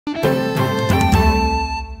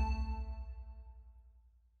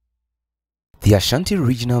The Ashanti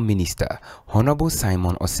Regional Minister, Honorable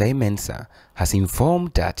Osei Mensah, has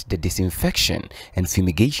informed that the disinfection and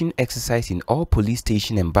fumigation exercise in all police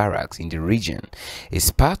stations and barracks in the region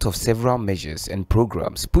is part of several measures and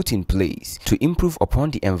programs put in place to improve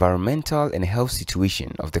upon the environmental and health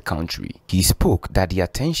situation of the country. He spoke that the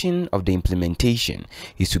attention of the implementation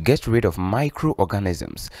is to get rid of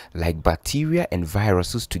microorganisms like bacteria and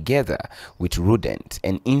viruses together with rodents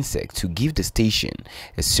and insects to give the station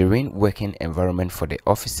a serene working environment for the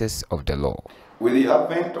officers of the law. With the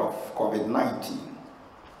advent of COVID-19,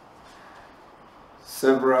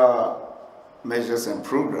 several measures and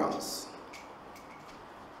programs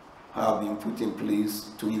have been put in place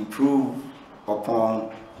to improve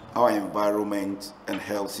upon our environment and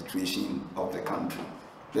health situation of the country.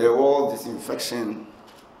 The whole disinfection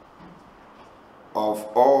of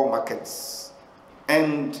all markets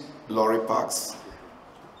and lorry parks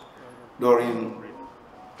during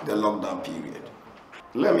the lockdown period.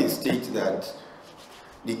 Let me state that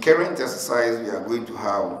the current exercise we are going to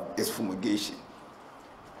have is fumigation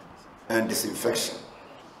and disinfection.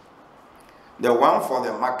 The one for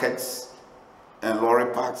the markets and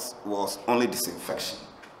lorry parks was only disinfection,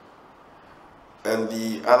 and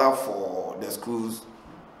the other for the schools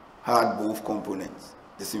had both components,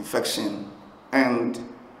 disinfection and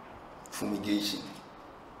fumigation.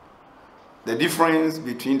 The difference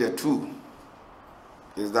between the two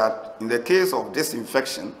is that in the case of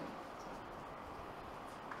disinfection,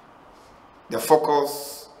 the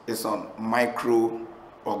focus is on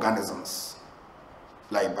microorganisms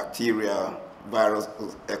like bacteria,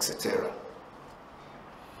 viruses, etc.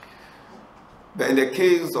 But in the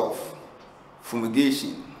case of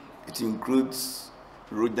fumigation, it includes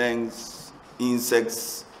rodents,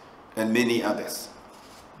 insects, and many others.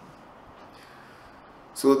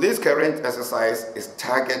 So this current exercise is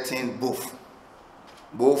targeting both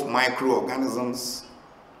microorganisms,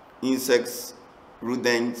 insects,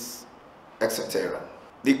 rodents, etc.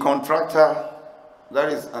 The contractor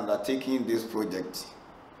that is undertaking this project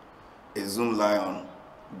is Zoomlion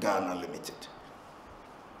Ghana Limited.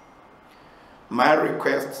 My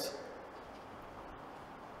request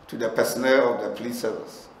to the personnel of the police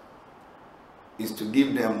service is to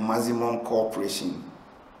give them maximum cooperation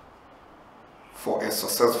for a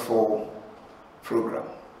successful program.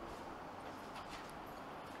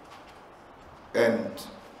 And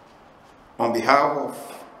on behalf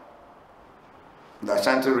of the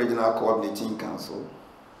Ashanti Regional Coordinating Council,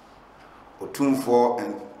 Otumfo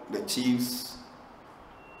and the chiefs,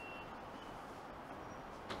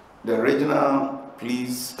 the regional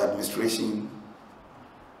police administration,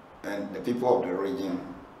 and the people of the region,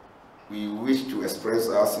 we wish to express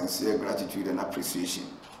our sincere gratitude and appreciation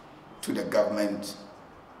to the government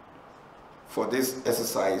for this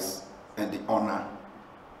exercise and the honor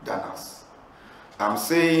done us. I'm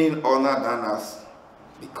saying honor done us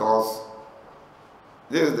because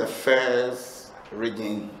this is the first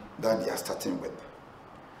region that they are starting with,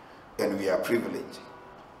 and we are privileged.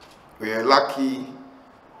 We are lucky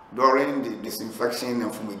during the disinfection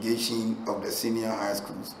and fumigation of the senior high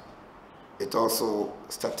schools. It also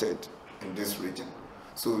started in this region.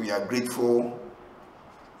 So we are grateful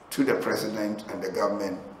to the president and the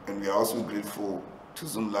government, and we are also grateful to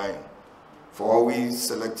Zoomlion for always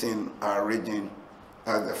selecting our region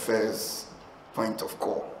as the first point of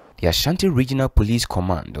call. The Ashanti Regional Police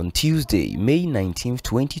Command on Tuesday, May 19,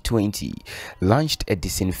 2020, launched a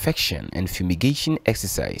disinfection and fumigation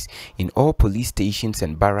exercise in all police stations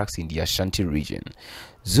and barracks in the Ashanti region.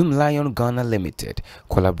 Zoomlion Ghana Limited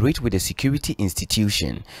collaborate with the security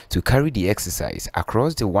institution to carry the exercise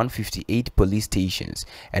across the 158 police stations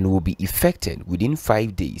and will be effected within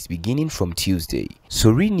 5 days beginning from Tuesday.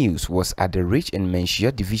 Soiree News was at the Rich and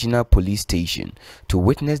Menshia Divisional Police Station to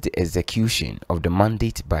witness the execution of the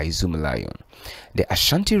mandate by Zoomlion. The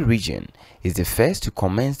Ashanti region is the first to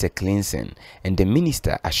commence the cleansing, and the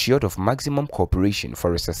minister assured of maximum cooperation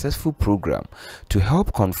for a successful program to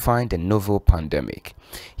help confine the novel pandemic.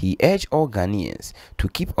 He urged all Ghanaians to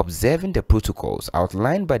keep observing the protocols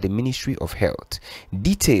outlined by the Ministry of Health,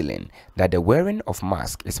 detailing that the wearing of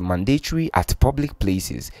masks is mandatory at public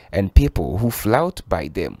places and people who flout by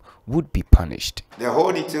them would be punished. The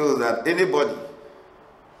whole detail is that anybody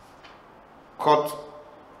caught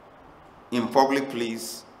in public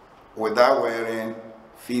place without wearing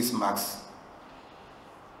face masks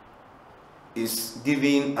is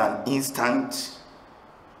given an instant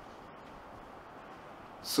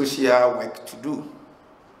social work to do,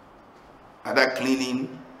 either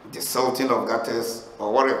cleaning, desalting of gutters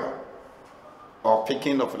or whatever, or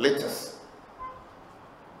picking of litters.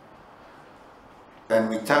 And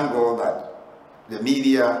we thank God that the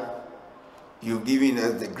media You've given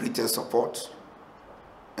us the greatest support.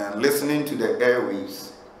 And listening to the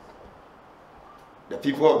airwaves, the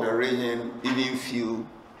people of the region even feel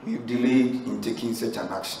we've delayed in taking such an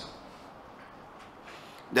action.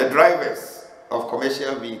 The drivers of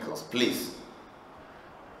commercial vehicles, please,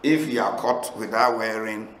 if you are caught without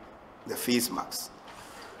wearing the face mask,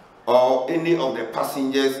 or any of the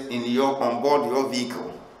passengers on board your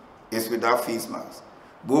vehicle is without face mask,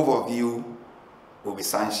 both of you will be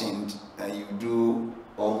sanctioned and you do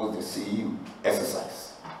almost the same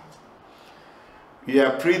exercise. We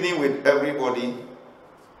are pleading with everybody,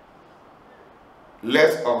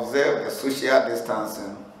 let's observe the social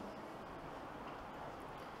distancing.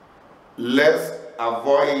 Let's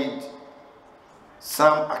avoid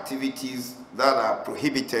some activities that are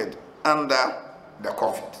prohibited under the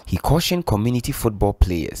COVID. He cautioned community football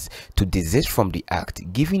players to desist from the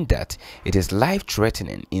act, given that it is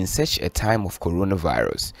life-threatening in such a time of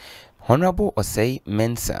coronavirus. Honorable Osei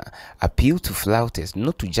Mensah appealed to flouters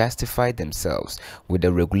not to justify themselves with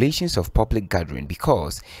the regulations of public gathering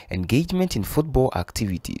because engagement in football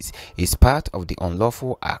activities is part of the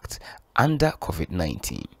unlawful act under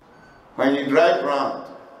COVID-19. When you drive around,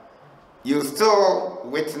 you still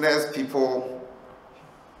witness people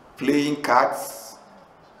playing cards,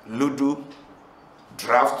 ludo,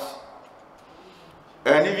 draft,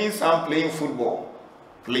 and even some playing football.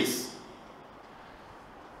 Please,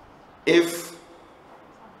 if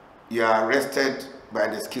you are arrested by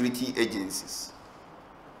the security agencies,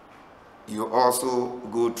 you also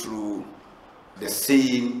go through the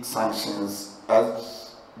same sanctions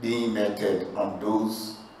as being meted on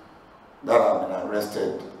those that have been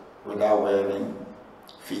arrested without wearing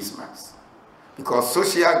face masks, because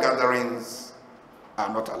social gatherings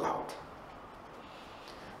are not allowed.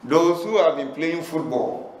 Those who have been playing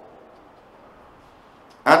football,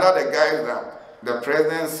 under the guise that the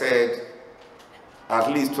president said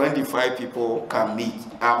at least 25 people can meet,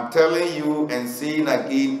 I'm telling you and saying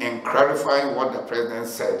again and clarifying what the president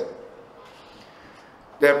said.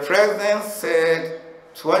 The president said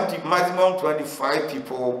maximum 25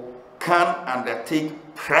 people can undertake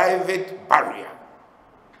private barrier.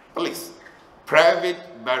 Please,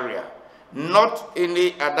 private barrier, not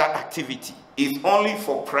any other activity. It's only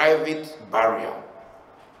for private barrier.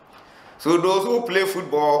 So those who play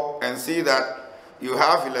football and see that you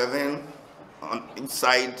have 11 on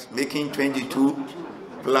inside making 22,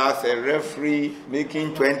 plus a referee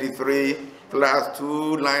making 23, plus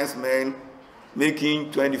 2 linesmen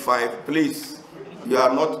making 25, please, you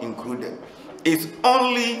are not included. It's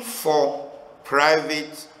only for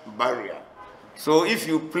private barrier. So if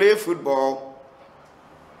you play football,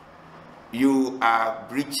 you are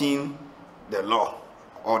breaching the law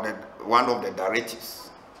or one of the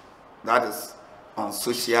directives that is on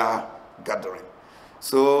social gathering.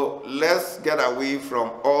 So let's get away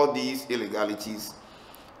from all these illegalities.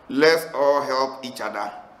 Let's all help each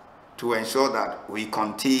other to ensure that we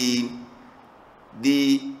contain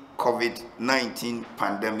the COVID-19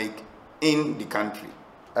 pandemic in the country.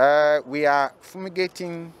 We are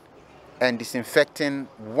fumigating and disinfecting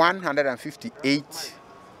 158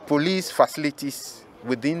 police facilities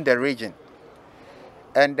within the region.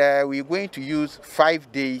 And we're going to use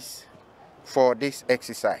 5 days for this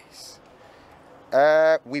exercise.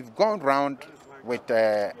 We've gone round with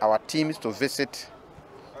our teams to visit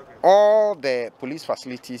all the police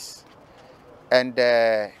facilities, and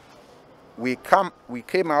we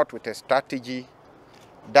came out with a strategy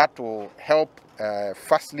that will help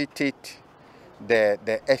facilitate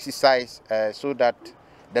the exercise so that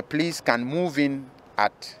the police can move in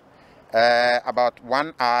at about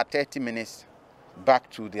 1 hour 30 minutes back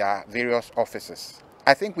to their various offices.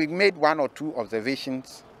 I think we made 1 or 2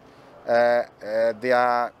 observations.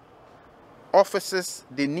 Their offices,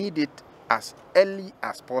 they need it as early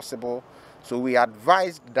as possible, so we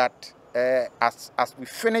advised that as we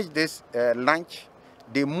finish this lunch,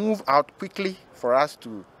 they move out quickly for us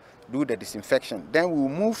to do the disinfection. Then we'll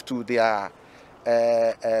move to their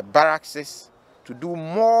barracks to do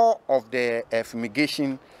more of the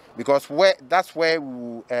fumigation, because that's where we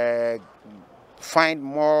will find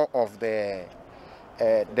more of the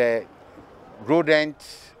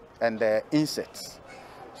rodents and the insects.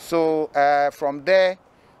 So from there,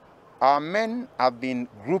 our men have been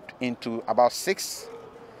grouped into about 6,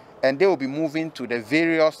 and they will be moving to the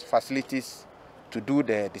various facilities to do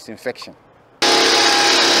the disinfection.